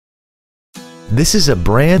This is a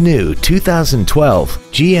brand new 2012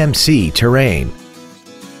 GMC Terrain.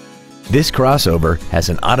 This crossover has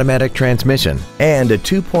an automatic transmission and a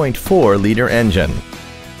 2.4-liter engine.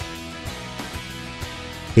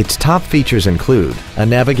 Its top features include a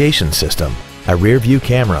navigation system, a rear-view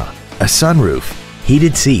camera, a sunroof,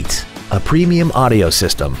 heated seats, a premium audio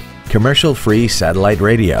system, commercial-free satellite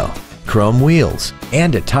radio, chrome wheels,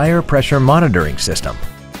 and a tire pressure monitoring system.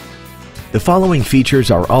 The following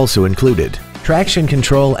features are also included: traction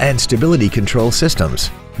control and stability control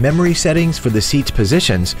systems, memory settings for the seat's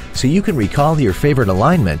positions so you can recall your favorite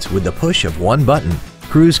alignments with the push of one button,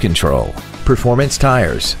 cruise control, performance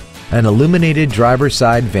tires, an illuminated driver's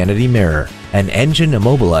side vanity mirror, an engine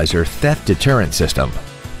immobilizer theft deterrent system,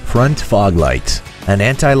 front fog lights, an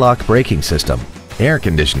anti-lock braking system, air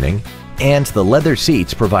conditioning, and the leather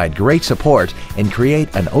seats provide great support and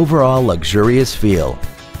create an overall luxurious feel.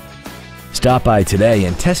 Stop by today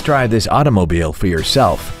and test drive this automobile for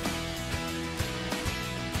yourself.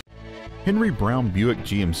 Henry Brown Buick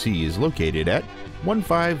GMC is located at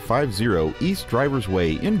 1550 East Drivers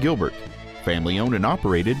Way in Gilbert. Family owned and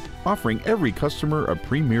operated, offering every customer a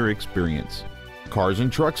premier experience. Cars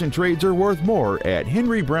and trucks and trades are worth more at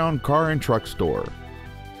Henry Brown Car and Truck Store.